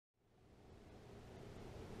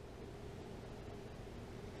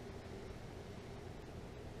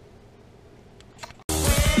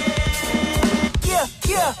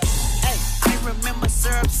remember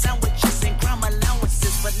syrup sandwiches and crime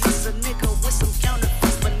allowances. But this a nigga with some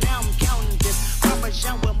counterfeits, but now I'm counting this.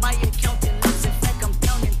 Parmesan with my accountant lips, in fact I'm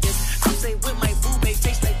counting this. Come say with my boo babe,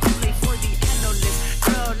 taste like Kool-Aid for the analyst.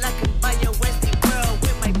 Girl, I can buy your Westie world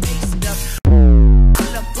with my base stuff.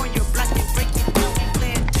 Pull up on your block and break it down, we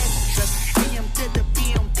playing Tetris. AM to the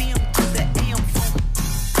PM, PM to the AM phone.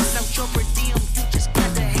 I'm chopper DM, you just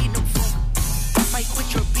gotta hate them phone. Might quit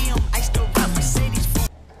your BM, I still got Mercedes phone.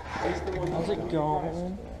 How's it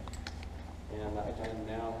going? And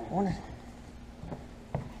now I wanna...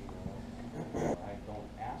 I don't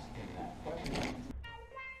ask him that question.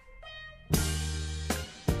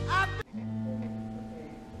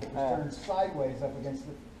 Turn sideways up against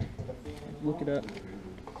the Look it up.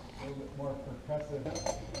 a little bit more percussive.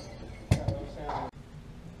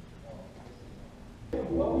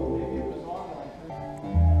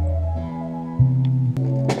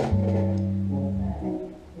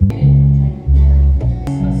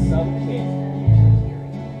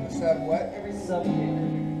 Sub what? Sub kick.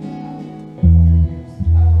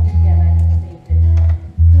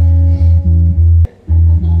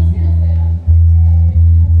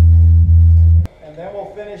 And then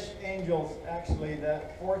we'll finish Angels. Actually,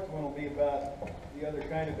 that fourth one will be about the other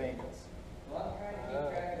kind of angels.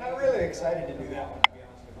 Not really excited to do that one, to be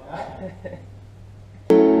honest with you.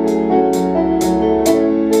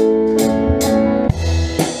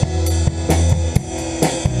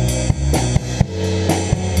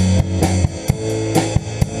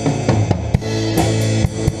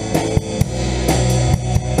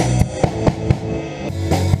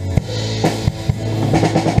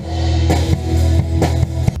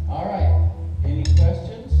 All right. Any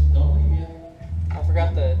questions? Don't leave yet. I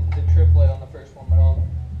forgot the triplet on the first one, but I'll...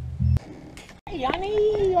 Hey,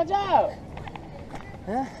 Yanni! What's up?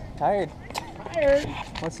 Huh? Tired. Tired?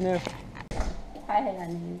 What's new? Hi,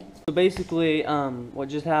 Yanni. So basically, what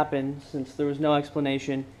just happened, since there was no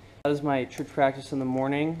explanation, that is my church practice in the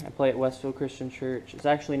morning. I play at Westfield Christian Church. It's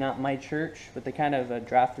actually not my church, but they kind of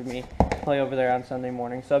drafted me to play over there on Sunday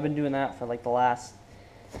morning. So I've been doing that for like the last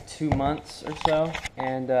 2 months or so,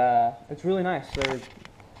 and it's really nice.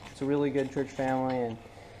 It's a really good church family, and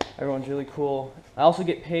everyone's really cool. I also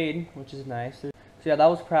get paid, which is nice. So yeah, that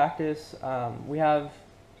was practice. We have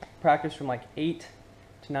practice from like 8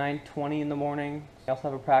 to 9:20 in the morning. We also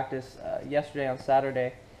have a practice yesterday on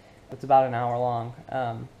Saturday. It's about an hour long.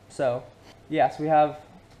 So yes, we have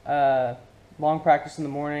long practice in the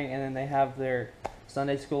morning, and then they have their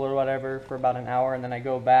Sunday school or whatever for about an hour, and then I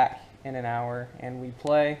go back in an hour and we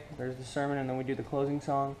play. There's the sermon, and then we do the closing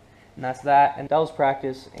song, and that's that. And that was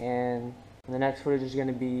practice, and the next footage is going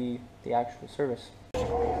to be the actual service.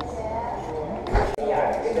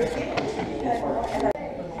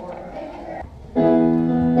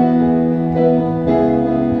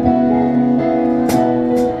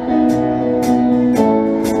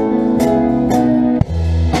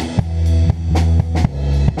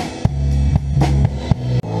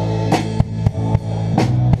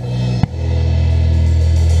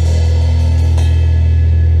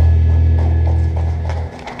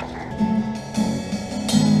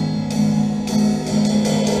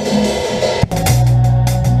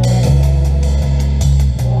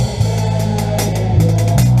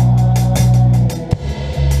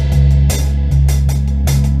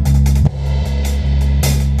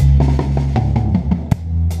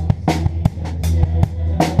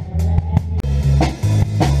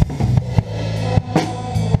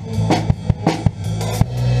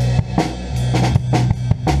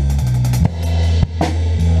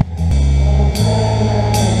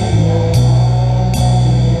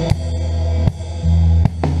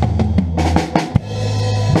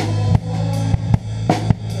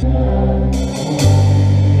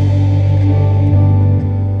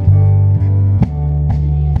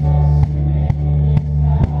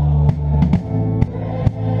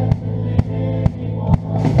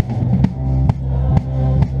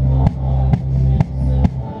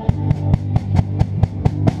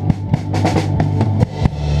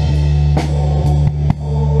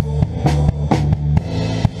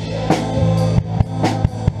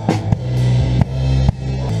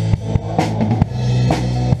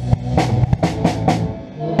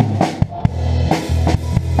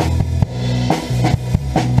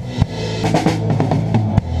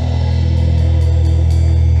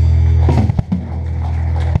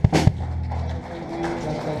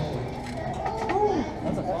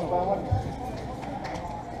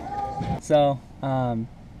 So, got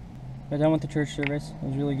done with the church service. It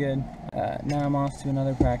was really good. Now I'm off to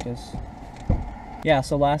another practice. Yeah,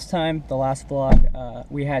 so last time, the last vlog,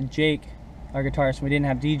 we had Jake, our guitarist, and we didn't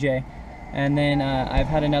have DJ. And then I've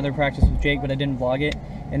had another practice with Jake, but I didn't vlog it.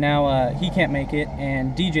 And now he can't make it,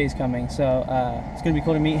 and DJ's coming. So it's going to be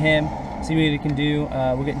cool to meet him, see what he can do.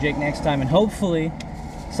 We'll get Jake next time, and hopefully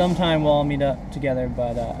sometime we'll all meet up together,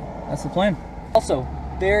 but that's the plan. Also,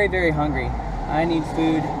 very, very hungry. I need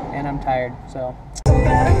food, and I'm tired, so. Some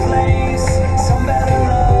better place, some better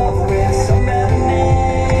love with some better name.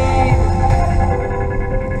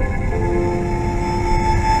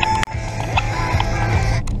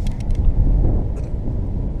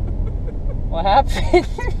 What happened?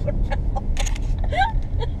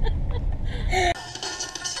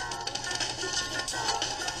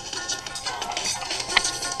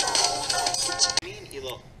 Me and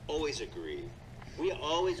Hilo always agree. We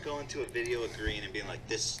always go into a video agreeing and being like,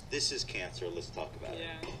 this is cancer, let's talk about it.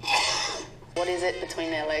 What is it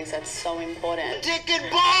between their legs that's so important? Dick and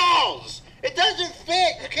balls! It doesn't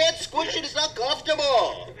fit! You can't squish it, it's not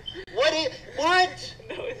comfortable! What?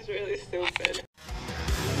 No, it's really stupid.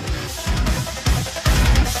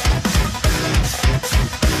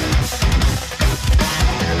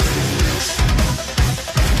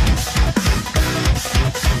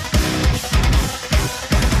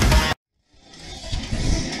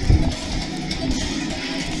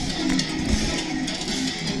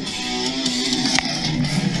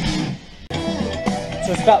 So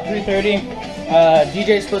it's about 3:30.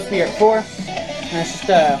 DJ's supposed to be here at 4. And let's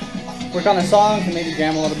just work on the songs and maybe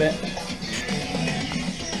jam a little bit.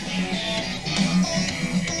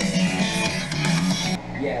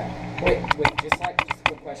 Yeah. Wait, just a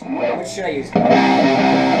quick question. Which should I use? Or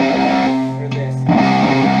this? The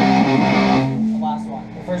last one.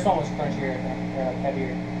 The first one was crunchier, I think, or like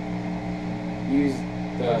heavier. Use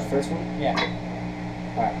the first one? Yeah.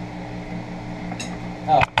 Alright.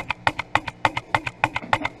 Oh.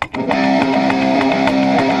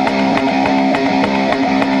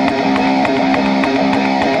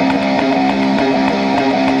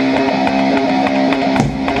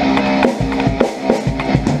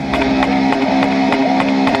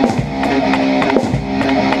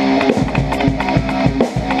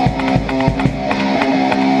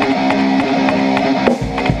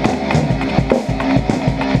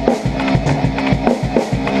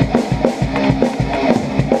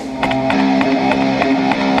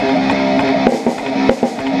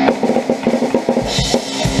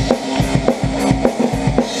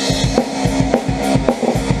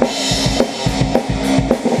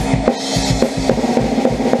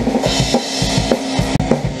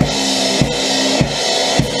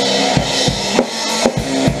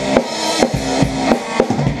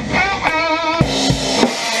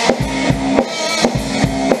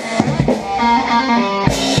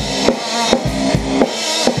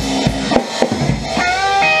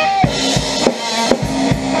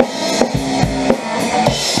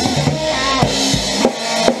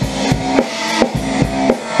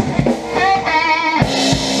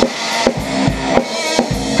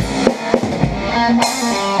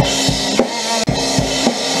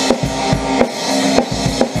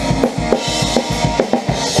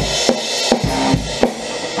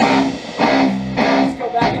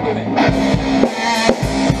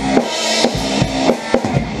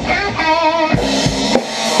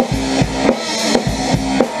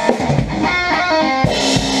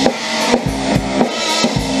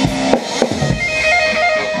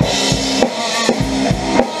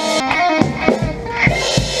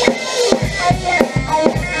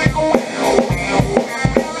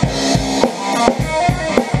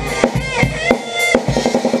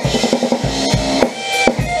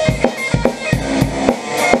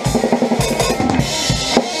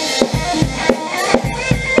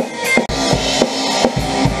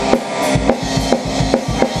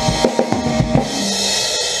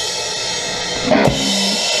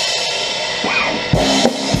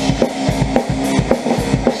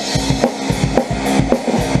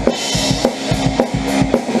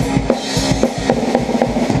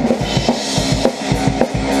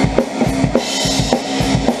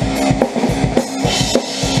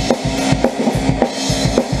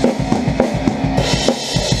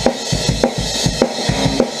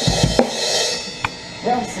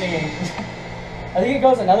 I think it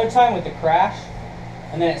goes another time with the crash,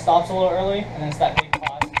 and then it stops a little early, and then it's that big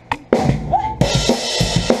pause.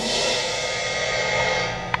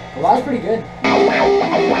 Well, that was pretty good.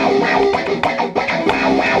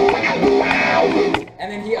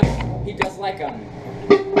 And then he does like he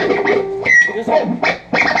does like,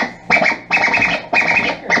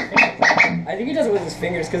 I think he does it with his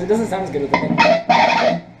fingers because it doesn't sound as good with the thing.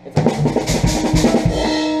 It's like,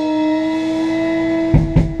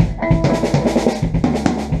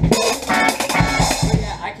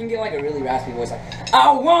 like a really raspy voice, like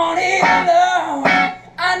I want it, Lord,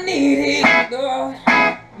 I need it, Lord,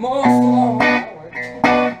 most of all,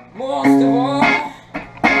 most of all.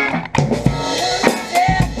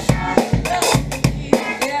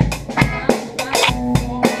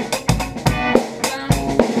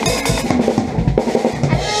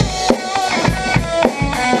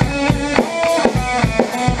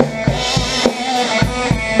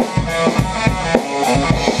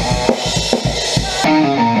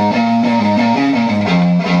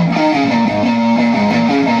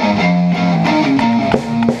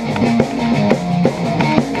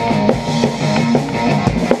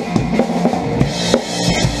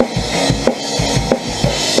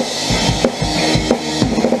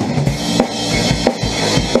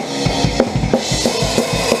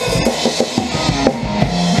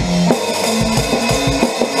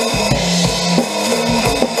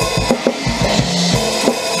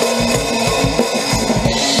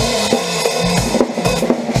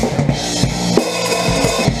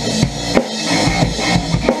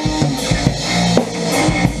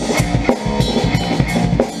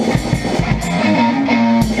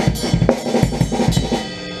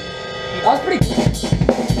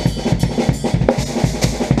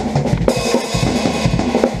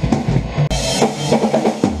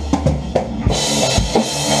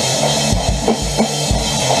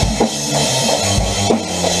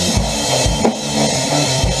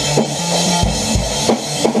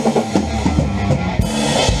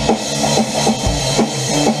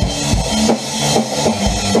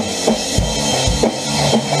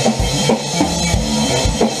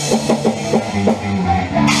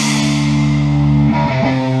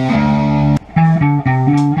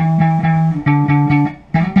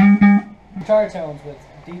 Guitar tones with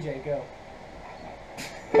DJ Go.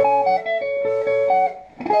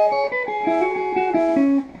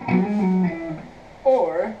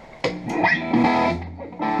 Or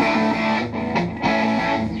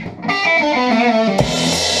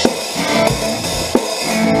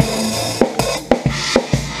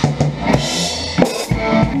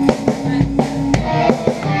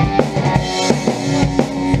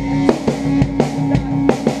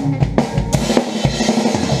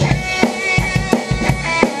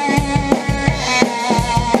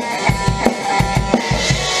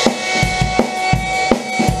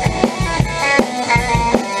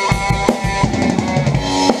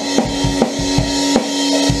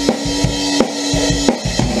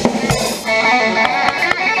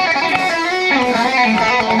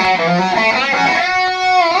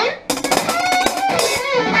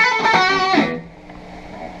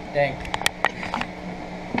Dang.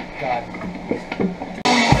 God.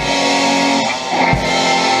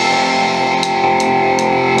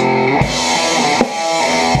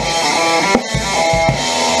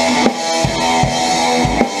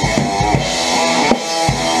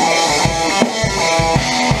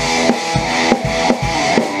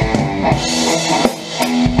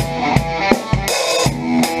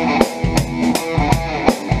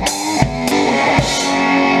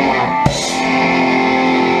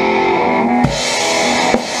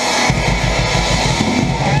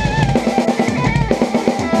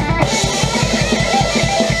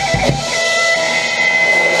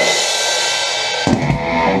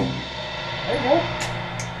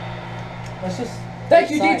 thank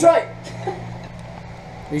you, Detroit.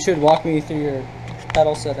 You should walk me through your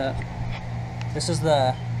pedal setup. This is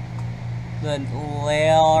the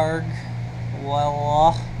Larg,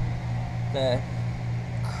 the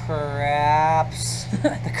craps,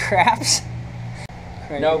 the craps.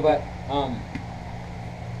 No, but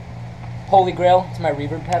Holy Grail, it's my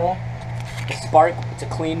reverb pedal. The Spark, it's a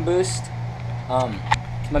clean boost.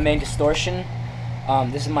 It's my main distortion.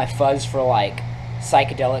 This is my fuzz for like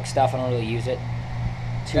psychedelic stuff. I don't really use it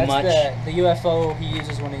too much. That's the UFO he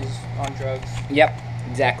uses when he's on drugs. Yep,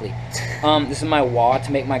 exactly. This is my wah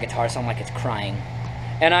to make my guitar sound like it's crying.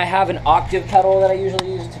 And I have an octave pedal that I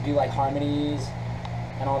usually use to do like harmonies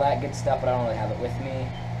and all that good stuff, but I don't really have it with me.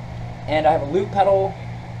 And I have a loop pedal,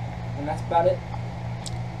 and that's about it.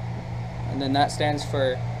 And then that stands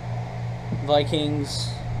for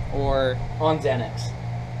Vikings or On Xanax.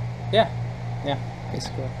 yeah,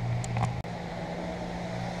 basically.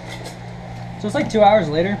 So it's like 2 hours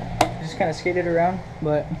later. We just kind of skated around,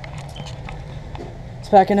 but it's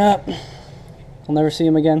packing up. I'll never see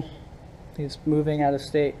him again. He's moving out of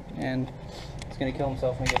state, and he's gonna kill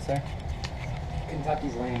himself when he gets there.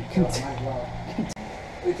 Kentucky's lame, so I might as well.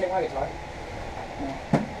 Will you take my guitar?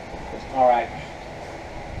 No. Alright.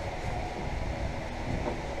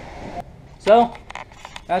 So,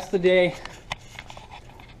 that's the day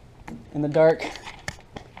in the dark.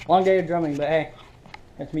 Long day of drumming, but hey,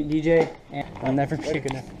 Got to meet DJ, and I'll never kick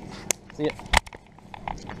it. See it.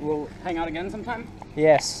 We'll hang out again sometime?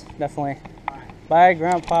 Yes, definitely. Bye,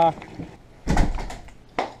 Grandpa. So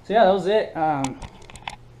yeah, that was it.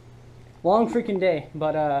 Long freaking day,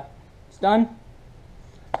 but it's done.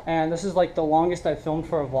 And this is like the longest I've filmed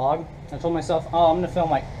for a vlog. I told myself, oh, I'm gonna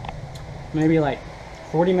film like maybe like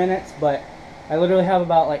 40 minutes, but I literally have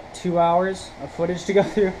about like 2 hours of footage to go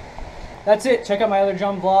through. That's it. Check out my other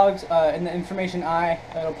drum vlogs in the information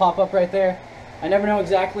it'll pop up right there. I never know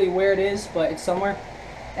exactly where it is, but it's somewhere.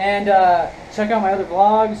 And check out my other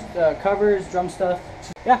vlogs, covers, drum stuff.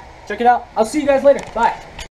 Yeah, check it out. I'll see you guys later. Bye.